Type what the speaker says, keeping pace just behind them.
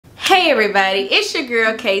Hey everybody, it's your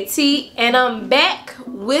girl KT and I'm back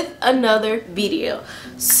with another video.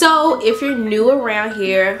 So if you're new around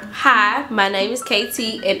here, hi, my name is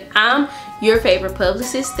KT and I'm your favorite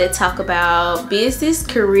publicist that talk about business,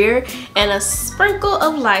 career, and a sprinkle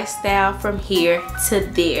of lifestyle from here to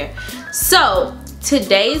there. So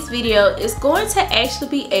today's video is going to actually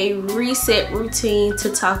be a reset routine to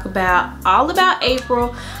talk about all about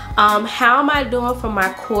April. How am I doing for my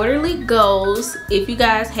quarterly goals? If you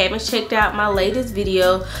guys haven't checked out my latest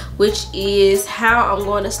video, which is how I'm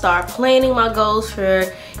going to start planning my goals for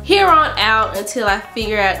here on out until I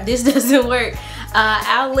figure out this doesn't work,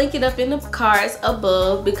 I'll link it up in the cards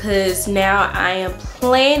above, because now I am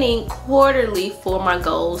planning quarterly for my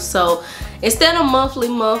goals. So instead of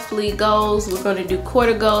monthly goals, we're going to do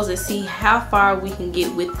quarter goals and see how far we can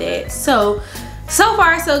get with that. So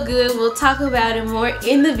far so good. We'll talk about it more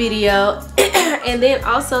in the video and then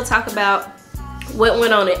also talk about what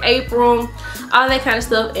went on in April, all that kind of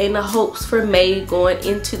stuff, and the hopes for May going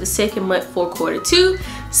into the second month for quarter two.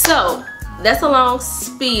 So that's a long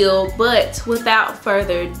spiel, but without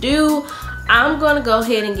further ado, I'm gonna go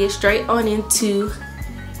ahead and get straight on into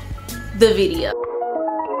the video.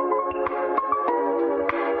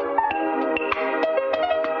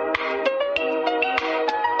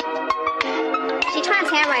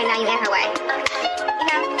 Right now, you in her way.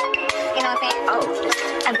 You know what I'm saying? Oh,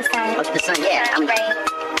 of the sun. Of the sun, yeah. I'm ready.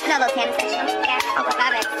 No, those hand essentials. Yeah.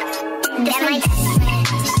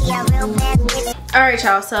 Alright,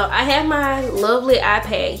 y'all. So I have my lovely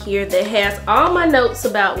iPad here that has all my notes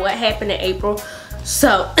about what happened in April.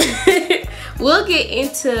 So we'll get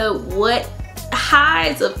into what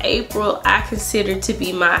highs of April I consider to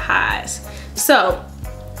be my highs. So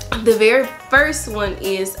the very first one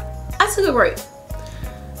is I took a break.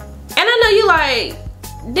 And I know you like,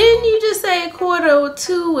 didn't you just say quarter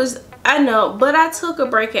two was, I know, but I took a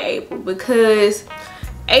break in April because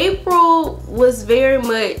April was very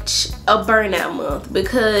much a burnout month,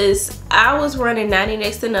 because I was running 90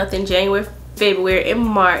 next to nothing January, February, and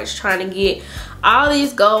March, trying to get all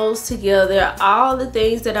these goals together, all the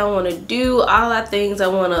things that I want to do, all the things I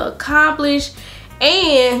want to accomplish.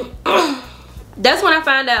 And that's when I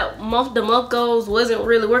found out the month goals wasn't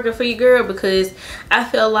really working for you, girl, because I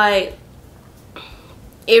felt like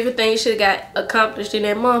everything should have got accomplished in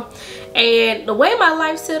that month. And the way my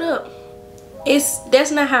life's set up,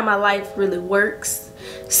 that's not how my life really works.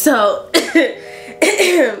 So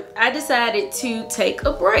I decided to take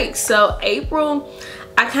a break. So April,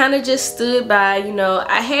 I kind of just stood by, you know,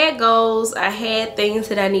 I had goals, I had things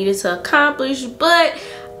that I needed to accomplish, but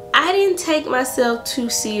I didn't take myself too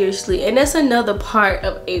seriously. And that's another part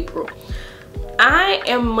of April. I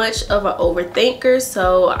am much of an overthinker,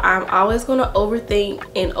 so I'm always going to overthink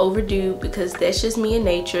and overdo, because that's just me in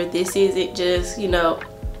nature. This isn't just, you know,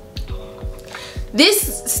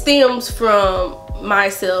 this stems from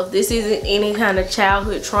myself. This isn't any kind of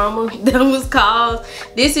childhood trauma that was caused.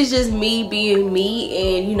 This is just me being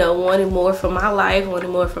me and, you know, wanting more for my life,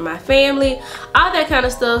 wanting more for my family, all that kind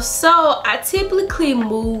of stuff. So I typically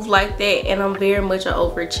move like that, and I'm very much an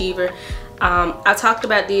overachiever. I talked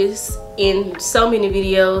about this in so many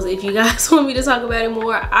videos. If you guys want me to talk about it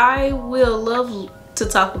more, I will love to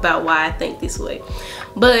talk about why I think this way.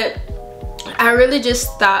 But I really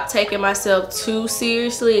just stopped taking myself too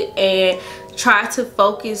seriously and try to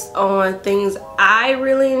focus on things I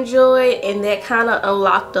really enjoy, and that kind of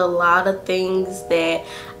unlocked a lot of things that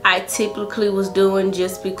I typically was doing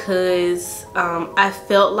just because I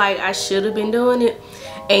felt like I should have been doing it,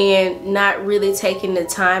 and not really taking the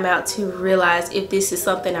time out to realize if this is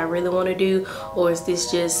something I really want to do, or is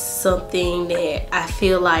this just something that I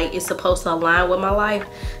feel like is supposed to align with my life.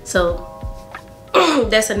 So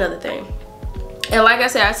that's another thing. And like I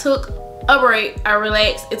said, I took a break, I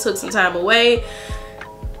relaxed, it took some time away.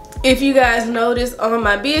 If you guys noticed on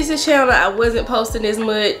my business channel, I wasn't posting as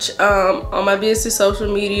much on my business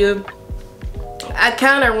social media. I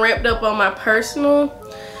kind of ramped up on my personal,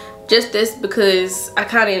 just this because I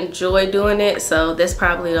kind of enjoy doing it. So that's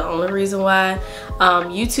probably the only reason why.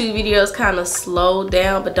 YouTube videos kind of slowed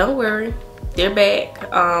down, but don't worry, they're back.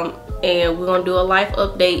 And we're gonna do a life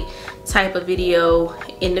update type of video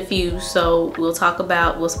in the few, so we'll talk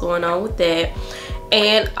about what's going on with that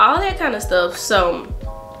and all that kind of stuff. So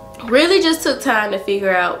really just took time to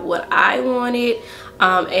figure out what I wanted,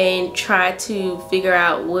 and try to figure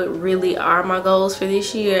out what really are my goals for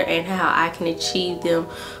this year and how I can achieve them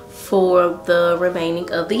for the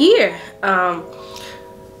remaining of the year.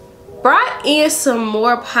 Brought in some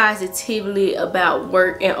more positivity about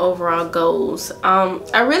work and overall goals.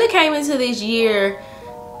 I really came into this year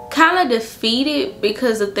kind of defeated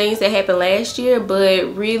because of things that happened last year,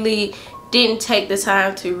 but really didn't take the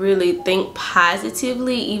time to really think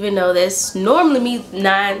positively, even though that's normally me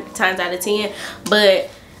 9 times out of 10. But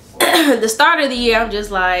the start of the year, I'm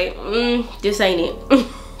just like, this ain't it.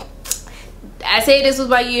 I said this was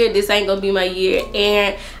my year, this ain't gonna be my year.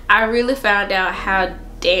 And I really found out how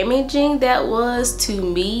damaging that was to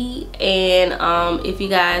me. And if you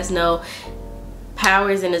guys know,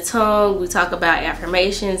 power is in the tongue. We talk about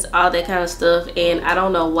affirmations, all that kind of stuff, and I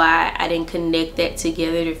don't know why I didn't connect that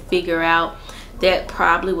together to figure out that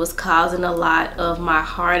probably was causing a lot of my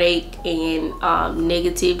heartache and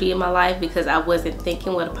negativity in my life, because I wasn't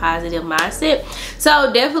thinking with a positive mindset.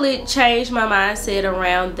 So definitely changed my mindset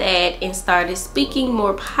around that and started speaking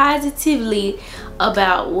more positively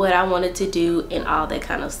about what I wanted to do and all that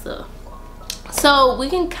kind of stuff. So we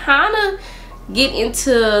can kind of get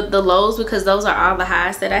into the lows, because those are all the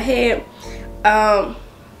highs that I had.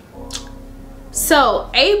 So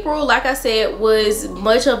April, like I said, was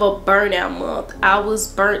much of a burnout month. I was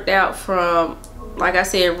burnt out from, like I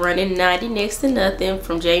said, running 90 next to nothing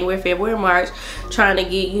from January, February, March, trying to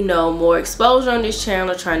get, you know, more exposure on this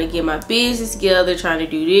channel, trying to get my business together, trying to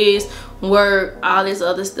do this, work, all this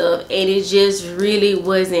other stuff, and it just really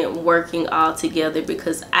wasn't working all together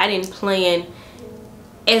because I didn't plan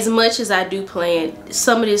as much as I do plan.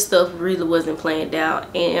 Some of this stuff really wasn't planned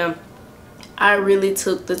out, and I really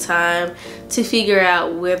took the time to figure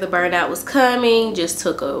out where the burnout was coming, just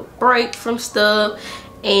took a break from stuff,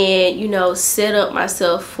 and, you know, set up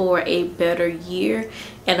myself for a better year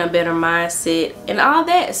and a better mindset and all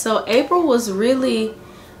that. So April was really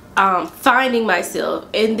finding myself.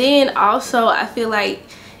 And then also I feel like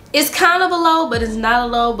it's kind of a low, but it's not a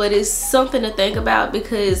low, but it's something to think about,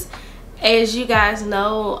 because as you guys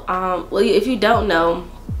know, well, if you don't know,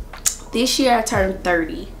 this year I turned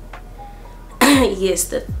 30. Yes,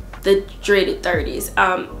 the dreaded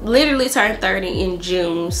 30s. Literally turned 30 in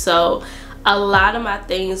June. So a lot of my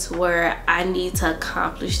things were, I need to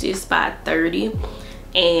accomplish this by 30,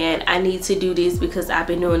 and I need to do this because I've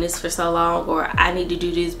been doing this for so long, or I need to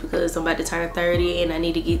do this because I'm about to turn 30 and I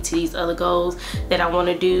need to get to these other goals that I want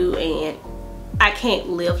to do, and I can't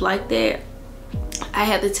live like that. I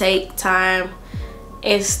have to take time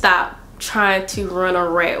and stop trying to run a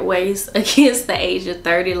rat race against the age of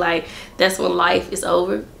 30. Like, that's when life is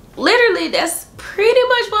over. Literally, that's pretty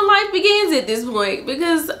much when life begins at this point,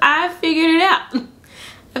 because I figured it out.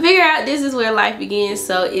 I figured out this is where life begins.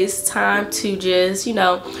 So it's time to just, you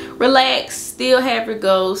know, relax, still have your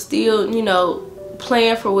goals, still, you know,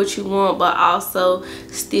 plan for what you want, but also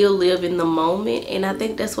still live in the moment. And I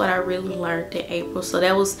think that's what I really learned in April. So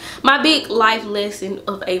that was my big life lesson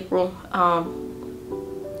of April.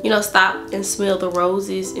 You know, stop and smell the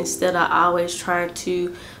roses instead of always trying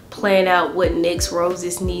to plan out what next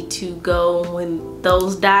roses need to go when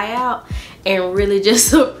those die out, and really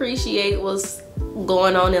just appreciate what's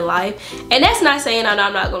going on in life. And that's not saying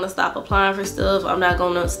I'm not going to stop applying for stuff. I'm not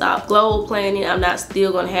going to stop goal planning. I'm not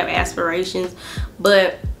still going to have aspirations,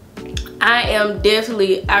 but I am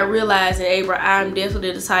definitely, I realized in April, I'm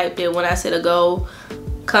definitely the type that when I set a goal,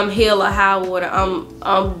 come hell or high water,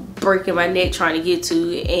 I'm breaking my neck trying to get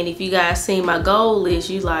to it. And if you guys seen my goal list,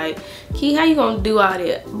 you like, Key, how you gonna do all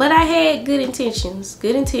that? But I had good intentions,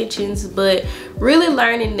 but really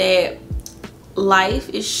learning that life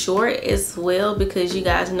is short as well, because you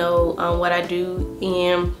guys know what I do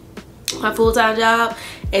in my full-time job,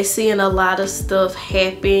 and seeing a lot of stuff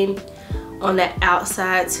happen on the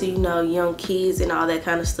outside to, you know, young kids and all that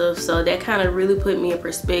kind of stuff. So that kind of really put me in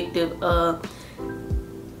perspective of,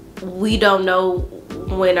 we don't know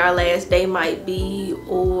when our last day might be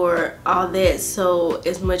or all that. So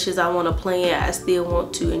as much as I want to plan, I still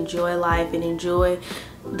want to enjoy life and enjoy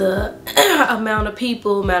the amount of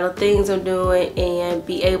people, amount of things I'm doing, and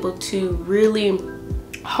be able to really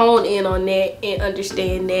hone in on that and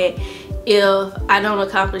understand that if I don't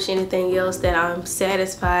accomplish anything else, that I'm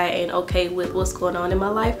satisfied and okay with what's going on in my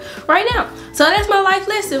life right now. So that's my life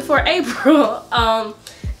lesson for April.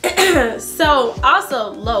 So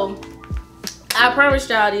also low, I promised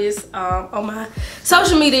y'all this on my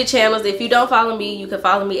social media channels. If you don't follow me, you can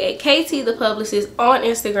follow me at ktthepublicist on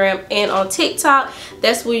Instagram and on TikTok.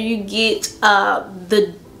 That's where you get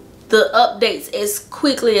the updates as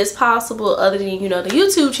quickly as possible, other than, you know, the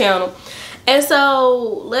YouTube channel. And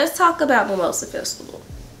so let's talk about Mimosa Festival.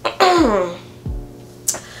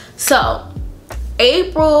 So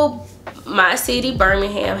April, my city,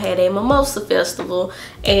 Birmingham, had a Mimosa Festival,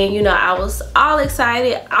 and, you know, I was all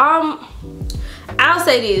excited. I'll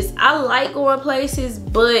say this, I like going places,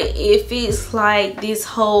 but if it's like this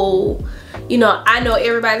whole, you know, I know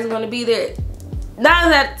everybody's gonna be there,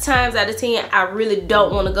 9 times out of 10 I really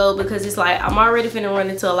don't want to go, because it's like I'm already finna run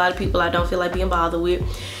into a lot of people I don't feel like being bothered with.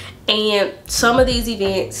 And some of these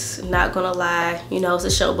events, not gonna lie, you know, it's a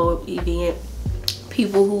showboat event.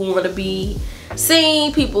 People who want to be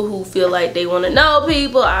seen, people who feel like they want to know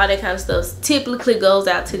people, all that kind of stuff typically goes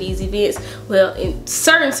out to these events. Well, in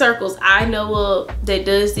certain circles I know of that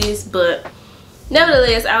does this, but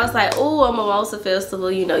nevertheless, I was like, oh, a mimosa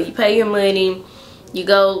festival, you know, you pay your money, you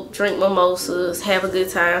go drink mimosas, have a good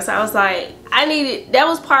time. So I was like, that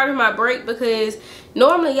was part of my break, because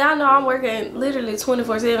normally, y'all know I'm working literally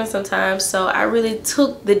 24/7 sometimes. So I really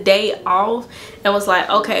took the day off and was like,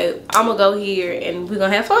 okay, I'm gonna go here and we're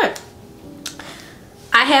gonna have fun.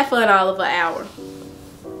 I had fun all of an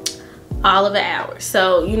hour.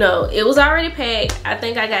 So, you know, it was already packed. I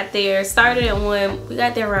think I got there, started at 1, we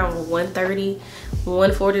got there around 1:30,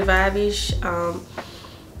 1:45-ish.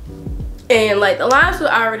 And like the lines were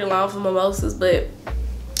already long for mimosas, but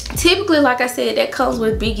typically, like I said, that comes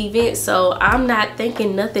with big events, so I'm not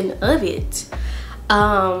thinking nothing of it.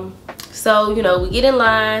 So, you know, we get in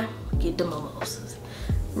line, get the mimosas.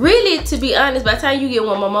 Really, to be honest, by the time you get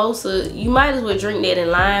one mimosa, you might as well drink that in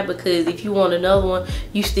line, because if you want another one,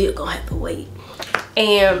 you still gonna have to wait.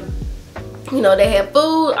 And, you know, they have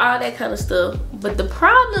food, all that kind of stuff. But the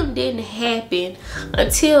problem didn't happen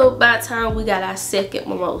until by the time we got our second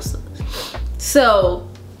mimosa. So,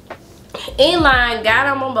 in line, got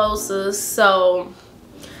our mimosas. So,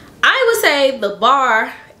 I would say the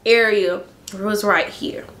bar area was right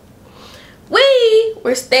here. We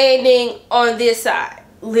were standing on this side,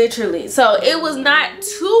 literally. So, it was not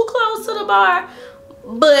too close to the bar,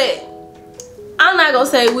 but I'm not gonna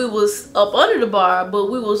say we was up under the bar,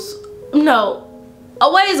 but we was, no,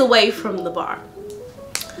 a ways away from the bar.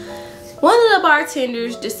 One of the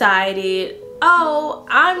bartenders decided, oh,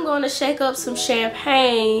 I'm gonna shake up some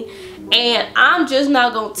champagne and I'm just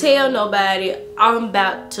not gonna tell nobody I'm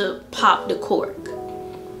about to pop the cork.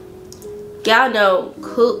 Y'all know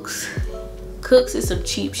Cooks is some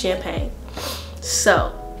cheap champagne.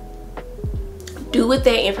 So, do with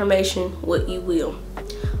that information what you will.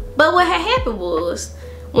 But what had happened was,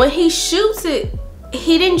 when he shoots it,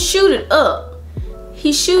 he didn't shoot it up.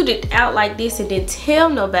 He shoot it out like this and didn't tell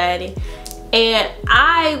nobody. And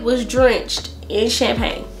I was drenched in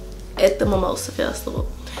champagne at the Mimosa Festival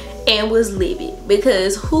and was livid,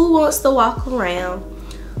 because who wants to walk around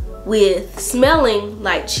with smelling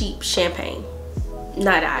like cheap champagne?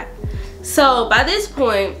 Not I. So by this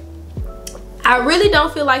point, I really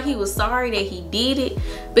don't feel like he was sorry that he did it,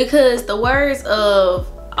 because the words of,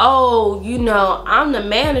 oh, you know, I'm the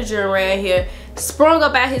manager around here, sprung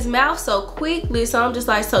up out his mouth so quickly. So I'm just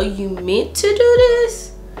like, so you meant to do this?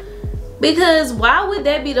 Because why would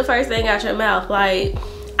that be the first thing out your mouth? Like,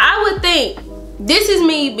 I would think, this is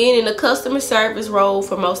me being in a customer service role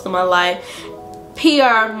for most of my life,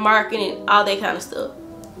 PR, marketing, all that kind of stuff.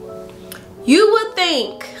 You would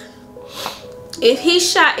think if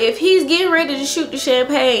he's getting ready to shoot the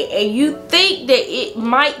champagne and you think that it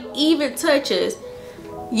might even touch us,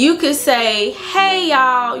 you could say, hey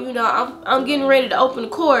y'all, you know, I'm getting ready to open the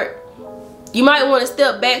cork. You might want to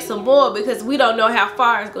step back some more, because we don't know how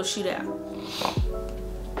far it's gonna shoot out.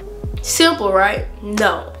 Simple, right?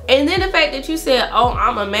 No. And then the fact that you said, oh,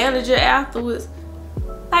 I'm a manager afterwards.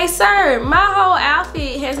 Like, sir, my whole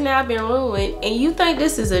outfit has now been ruined and you think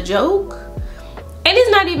this is a joke? And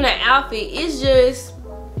it's not even an outfit, it's just,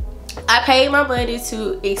 I paid my money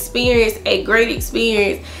to experience a great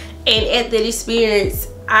experience, and at that experience,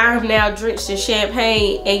 I'm now drenched in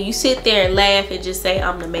champagne, and you sit there and laugh and just say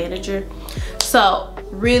I'm the manager. So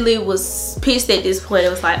really was pissed at this point. It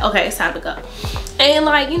was like, okay, it's time to go. And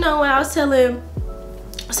like, you know, when I was telling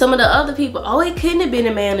some of the other people, oh, it couldn't have been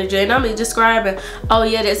a manager, and I'm describing, oh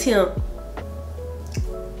yeah, that's him.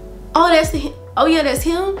 Oh, oh yeah, that's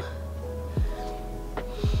him.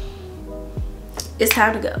 It's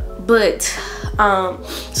time to go. But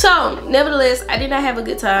so nevertheless, I did not have a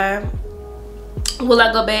good time. Will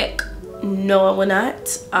I go back? No, I will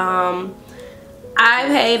not. I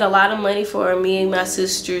paid a lot of money for me and my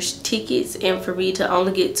sister's tickets, and for me to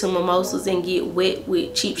only get 2 mimosas and get wet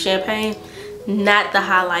with cheap champagne, not the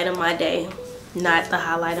highlight of my day. Not the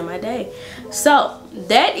highlight of my day. So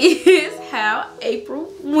that is how April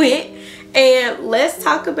went. And let's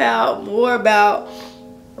talk about more about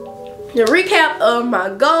the recap of my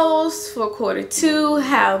goals for Q2,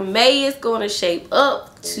 how May is going to shape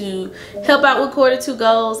up to help out with Q2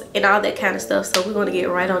 goals and all that kind of stuff. So we're going to get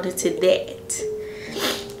right on into that.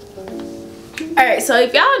 Alright, so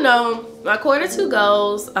if y'all know my Q2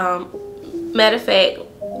 goals, matter of fact,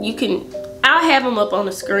 I'll have them up on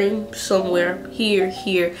the screen somewhere, here,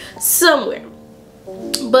 somewhere.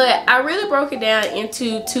 But I really broke it down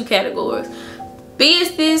into 2 categories: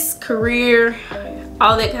 business, career,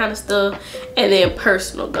 all that kind of stuff, and then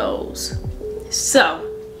personal goals. So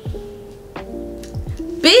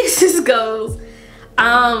business goals,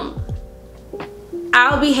 I'll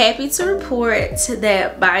be happy to report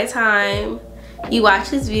that by the time you watch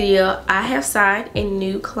this video, I have signed a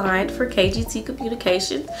new client for KGT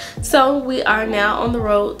Communications. So we are now on the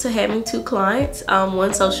road to having 2 clients,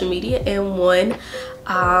 one social media and one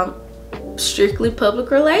strictly public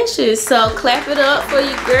relations. So clap it up for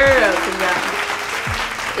your girl, y'all.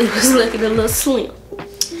 It was looking a little slim,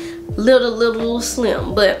 little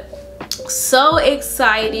slim, but so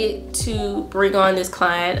excited to bring on this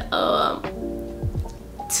client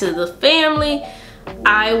to the family.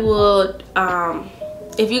 I would,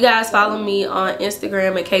 if you guys follow me on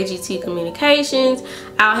Instagram at KGT Communications,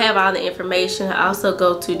 I'll have all the information. Also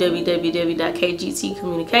go to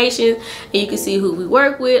www.kgtcommunications and you can see who we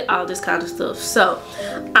work with, all this kind of stuff. So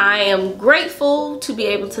I am grateful to be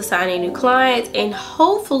able to sign a new client, and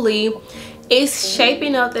hopefully it's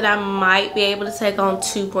shaping up that I might be able to take on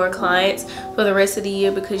 2 more clients for the rest of the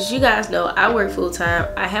year, because you guys know I work full-time,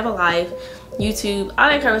 I have a life, YouTube, all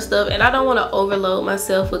that kind of stuff, and I don't want to overload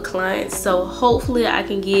myself with clients. So hopefully I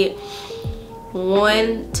can get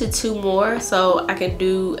 1 to 2 more so I can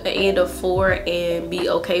do an end of 4 and be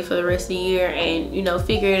okay for the rest of the year, and you know,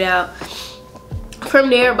 figure it out from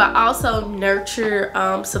there, but also nurture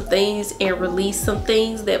some things and release some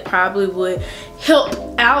things that probably would help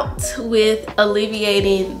out with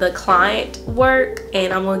alleviating the client work,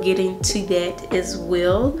 and I'm gonna get into that as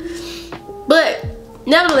well. But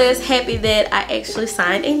nevertheless, happy that I actually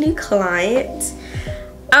signed a new client.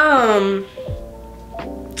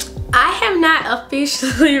 I have not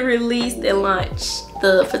officially released and launched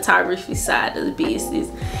the photography side of the business.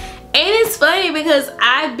 And it's funny because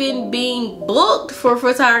I've been being booked for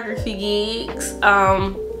photography gigs.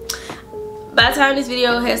 By the time this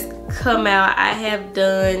video has come out, I have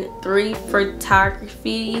done 3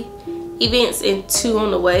 photography events and 2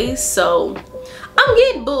 on the way. So I'm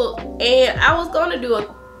getting booked, and I was gonna do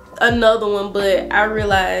another one, but I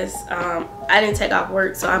realized I didn't take off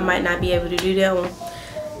work, so I might not be able to do that one.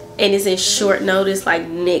 And it's in short notice, like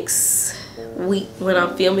next week when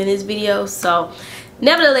I'm filming this video. So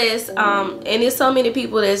nevertheless, and there's so many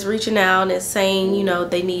people that's reaching out and saying, you know,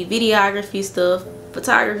 they need videography stuff,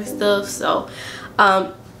 photography stuff. So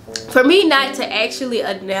for me not to actually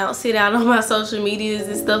announce it out on my social medias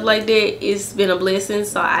and stuff like that, it's been a blessing.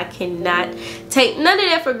 So I cannot take none of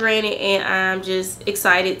that for granted, and I'm just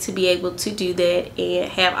excited to be able to do that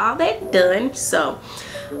and have all that done. So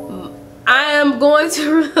I am going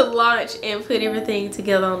to launch and put everything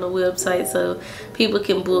together on the website so people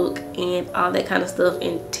can book and all that kind of stuff,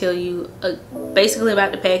 and tell you basically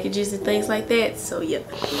about the packages and things like that. So yeah,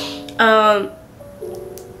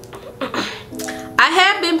 I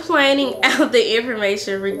have been planning out the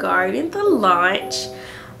information regarding the launch.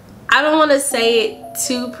 I don't want to say it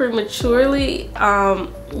too prematurely.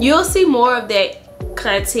 You'll see more of that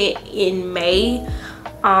content in May,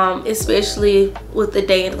 especially with the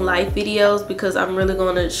day in the life videos, because I'm really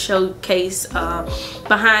going to showcase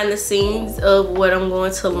behind the scenes of what I'm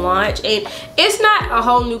going to launch. And it's not a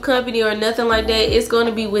whole new company or nothing like that. It's going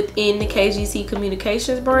to be within the KGT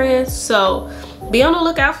Communications brand, so be on the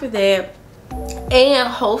lookout for that. And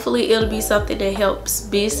hopefully it'll be something that helps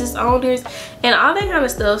business owners and all that kind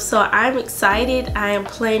of stuff. So I'm excited. I am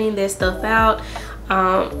planning that stuff out.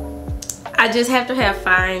 I just have to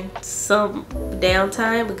find some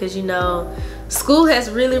downtime, because you know, school has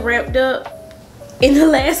really ramped up in the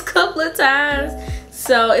last couple of times.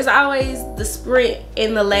 So it's always the sprint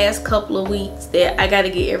in the last couple of weeks that I got to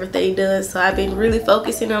get everything done. So I've been really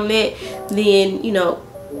focusing on that. Then, you know,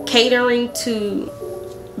 catering to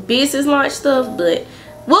business launch stuff, but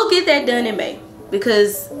we'll get that done in May,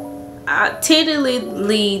 because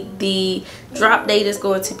tentatively the drop date is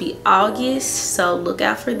going to be August, so look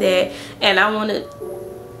out for that. And I want to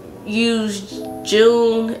use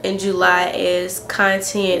June and July as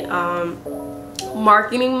content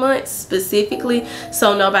marketing months specifically,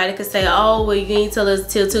 so nobody could say, oh well, you didn't tell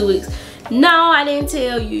us till 2 weeks. No, I didn't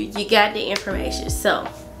tell you. You got the information. So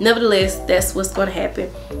nevertheless, that's what's going to happen,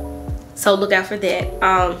 so look out for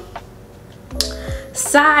that.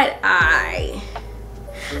 Side eye,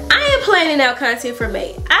 I am planning out content for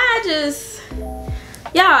May. I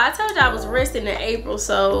told you I was resting in April,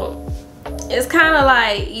 so it's kind of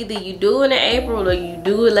like either you do it in April or you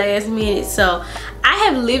do it last minute. So I I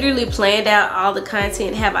have literally planned out all the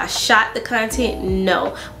content. Have I shot the content?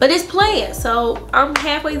 No, but it's planned, so I'm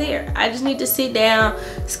halfway there. I just need to sit down,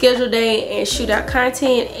 schedule a day, and shoot out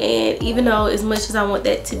content. And even though as much as I want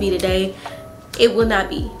that to be today, it will not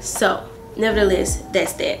be. So nevertheless,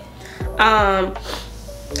 that's that.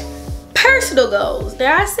 Personal goals.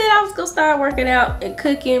 Now, I said I was gonna start working out and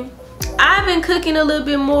cooking. I've been cooking a little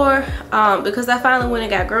bit more because I finally went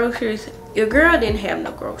and got groceries. Your girl didn't have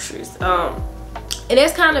no groceries, and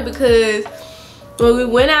that's kind of because when we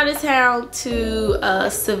went out of town to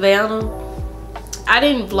Savannah, I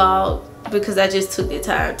didn't vlog because I just took the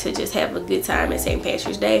time to just have a good time at St.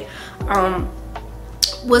 Patrick's Day.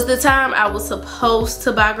 Was the time I was supposed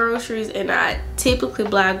to buy groceries, and I typically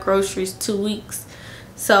buy groceries 2 weeks,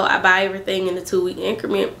 so I buy everything in a 2-week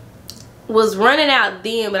increment. Was running out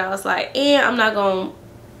then, but I was like, I'm not gonna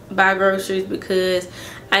buy groceries because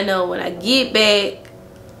I know when I get back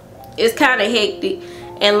it's kind of hectic,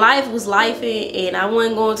 and life was lifing, and I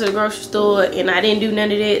wasn't going to the grocery store, and I didn't do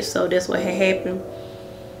none of that, so that's what had happened.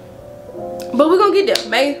 But we're gonna get there.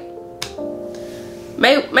 May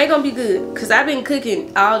gonna be good, because I've been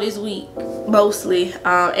cooking all this week mostly,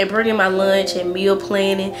 and bringing my lunch and meal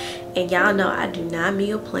planning, and y'all know I do not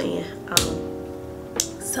meal plan.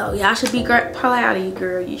 So y'all should be proud of you,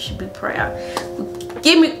 girl. You should be proud.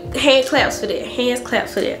 Give me hand claps for that. Hands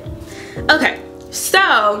claps for that. Okay,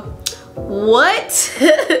 so what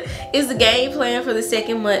is the game plan for the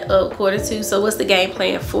second month of Q2? So what's the game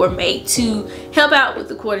plan for May to help out with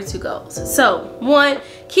the Q2 goals? So 1,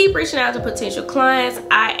 keep reaching out to potential clients.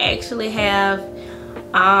 I actually have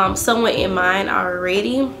someone in mind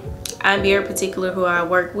already. I'm very particular who I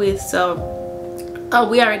work with, so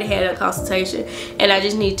we already had a consultation, and I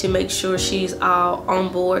just need to make sure she's all on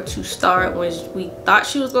board to start when we thought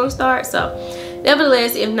she was going to start. So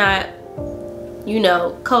nevertheless, if not, you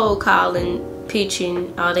know, cold calling,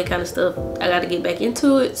 pitching, all that kind of stuff, I got to get back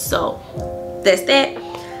into it. So that's that.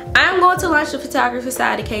 I'm going to launch the photography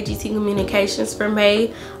side of KGT Communications for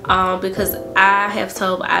May, because I have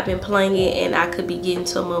told I've been playing it, and I could be getting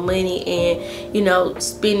some more money and, you know,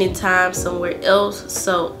 spending time somewhere else.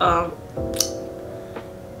 So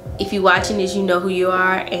if you're watching this, you know who you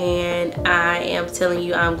are, and I am telling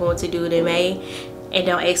you I'm going to do it in May, and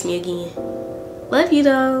don't ask me again. Love you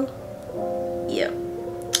though. Yeah.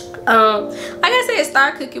 Like I said,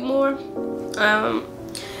 start cooking more.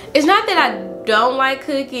 It's not that I don't like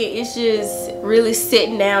cooking, it's just really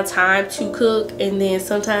sitting down time to cook, and then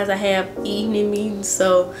sometimes I have evening meetings.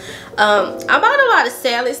 So I bought a lot of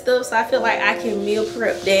salad stuff, so I feel like I can meal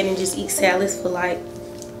prep that and just eat salads for like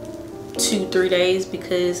 2-3 days,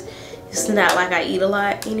 because it's not like I eat a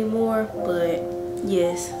lot anymore. But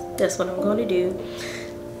yes, that's what I'm going to do.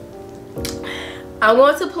 I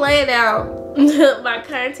want to plan out my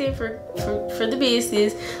content for the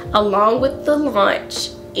business along with the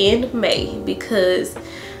launch in May, because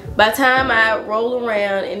by the time I roll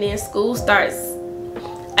around and then school starts,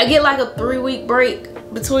 I get like a 3-week break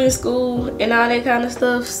between school and all that kind of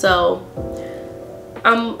stuff. So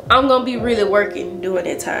I'm gonna be really working during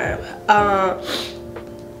that time.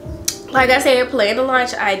 Like I said, plan to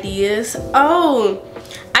launch ideas. Oh,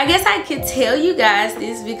 I guess I could tell you guys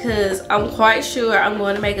this because I'm quite sure I'm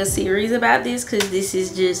going to make a series about this, because this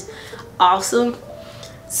is just awesome.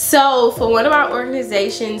 So for one of our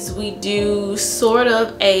organizations, we do sort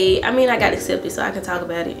of a, I mean, I got accepted, so I can talk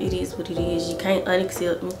about it. It is what it is. You can't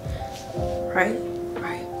unaccept me, right?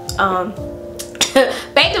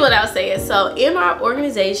 Back to what I was saying. So in our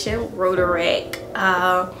organization, Rotaract,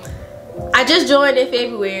 I just joined in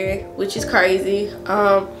February, which is crazy.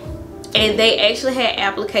 And they actually had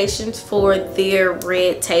applications for their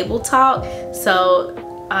Red Table Talk. So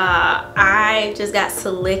I just got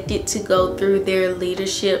selected to go through their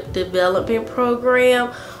leadership development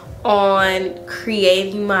program on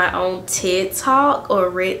creating my own TED Talk or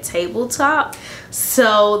Red Table Talk.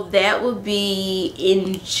 So that would be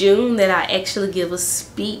in June that I actually give a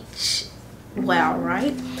speech. Wow,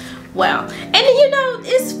 right? Wow. And you know,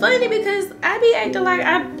 it's funny because I be acting like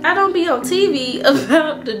I don't be on TV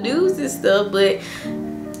about the news and stuff, but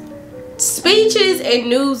speeches and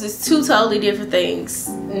news is two totally different things.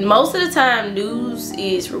 Most of the time news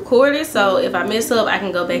is recorded, so if I mess up I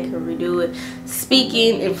can go back and redo it.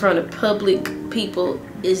 Speaking in front of public people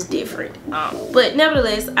is different. But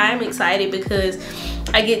nevertheless, I'm excited because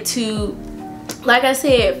I get to, like I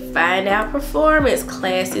said, find out performance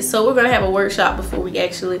classes. So we're gonna have a workshop before we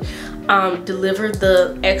actually deliver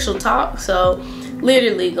the actual talk. So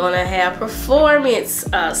literally gonna have performance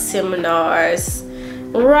seminars,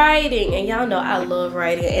 writing, and y'all know I love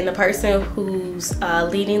writing, and the person who's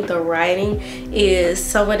leading the writing is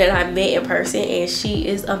someone that I met in person, and she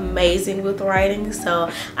is amazing with writing.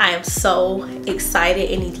 So I am so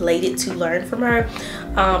excited and elated to learn from her.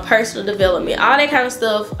 Personal development, all that kind of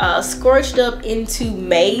stuff, scorched up into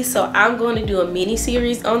May, so I'm going to do a mini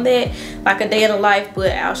series on that, like a day in the life,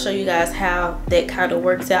 but I'll show you guys how that kind of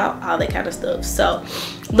works out, all that kind of stuff. So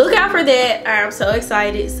look out for that. I'm so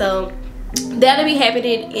excited. So that'll be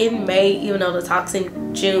happening in May, even though the talk's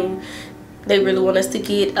in June. They really want us to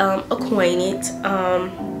get acquainted.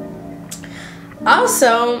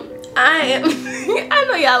 Also, I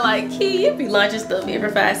know y'all like, Key, you be launching stuff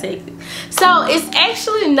every 5 seconds. So it's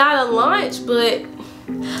actually not a launch, but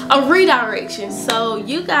a redirection. So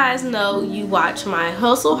you guys know you watch my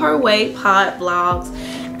Hustle Her Way pod vlogs,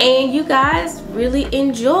 and you guys really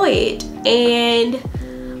enjoy it. And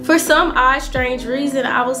for some odd, strange reason,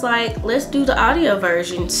 I was like, let's do the audio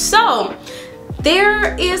version. So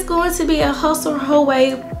there is going to be a Hustle Her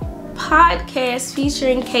Way podcast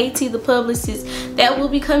featuring KT the Publicist that will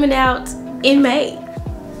be coming out in May.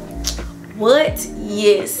 What?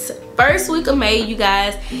 Yes. First week of May, you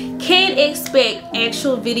guys can expect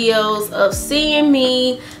actual videos of seeing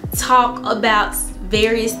me talk about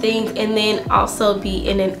various things, and then also be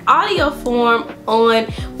in an audio form on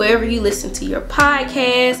wherever you listen to your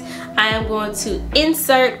podcast. I am going to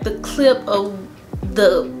insert the clip of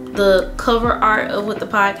the cover art of what the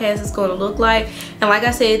podcast is going to look like, and like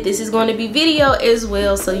I said, this is going to be video as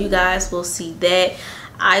well, so you guys will see that.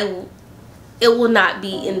 It will not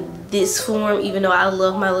be in this form, even though I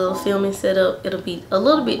love my little filming setup. It'll be a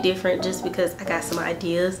little bit different just because I got some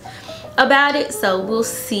ideas about it, so we'll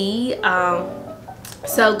see.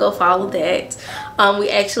 So go follow that.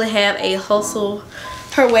 We actually have a Hustle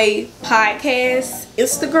Her Way podcast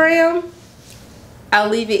Instagram. I'll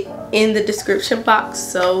leave it in the description box,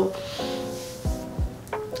 so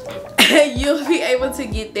you'll be able to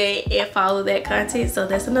get that and follow that content. So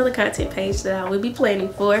that's another content page that I will be planning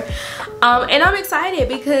for. And I'm excited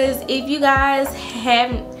because if you guys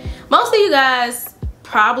haven't, most of you guys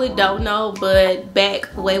probably don't know, but back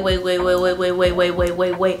way back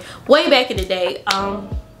in the day,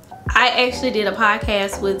 I actually did a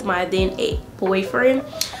podcast with my then boyfriend,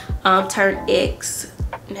 turned ex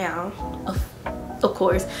now, of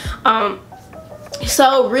course.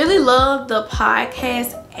 So really love the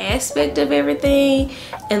podcast aspect of everything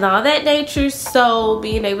and all that nature, so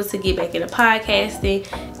being able to get back into podcasting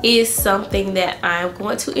is something that I'm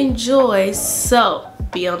going to enjoy. So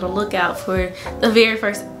be on the lookout for the very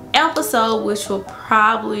first episode, which will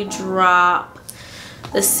probably drop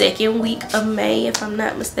the second week of May, if I'm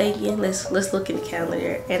not mistaken. Let's look in the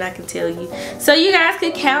calendar and I can tell you, so you guys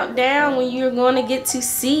can count down when you're going to get to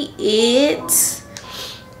see it.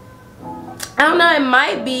 I don't know, it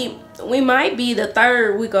might be, we might be the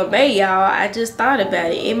 3rd week of May, y'all. I just thought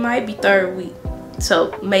about it. It might be 3rd week,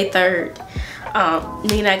 so May 3rd.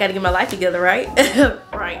 Meaning I gotta get my life together, right?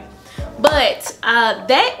 Right. But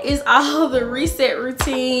that is all the reset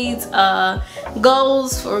routines,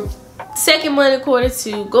 goals for second month of quarter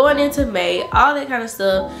 2, going into May, all that kind of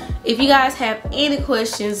stuff. If you guys have any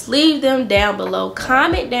questions, leave them down below.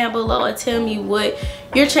 Comment down below and tell me what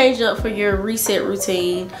you're changing up for your reset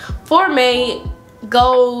routine for May,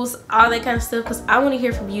 goals, all that kind of stuff, because I want to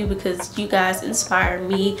hear from you, because you guys inspire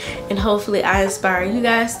me and hopefully I inspire you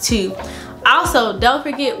guys too. Also, don't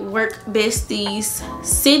forget, work besties,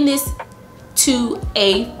 send this to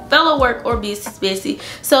a fellow work or business bestie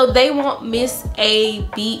so they won't miss a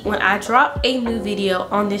beat when I drop a new video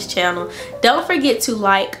on this channel. Don't forget to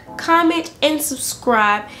like, comment, and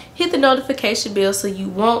subscribe. Hit the notification bell so you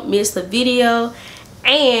won't miss the video.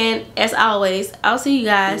 And as always, I'll see you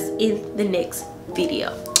guys in the next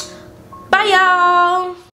video. Bye,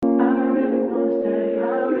 y'all.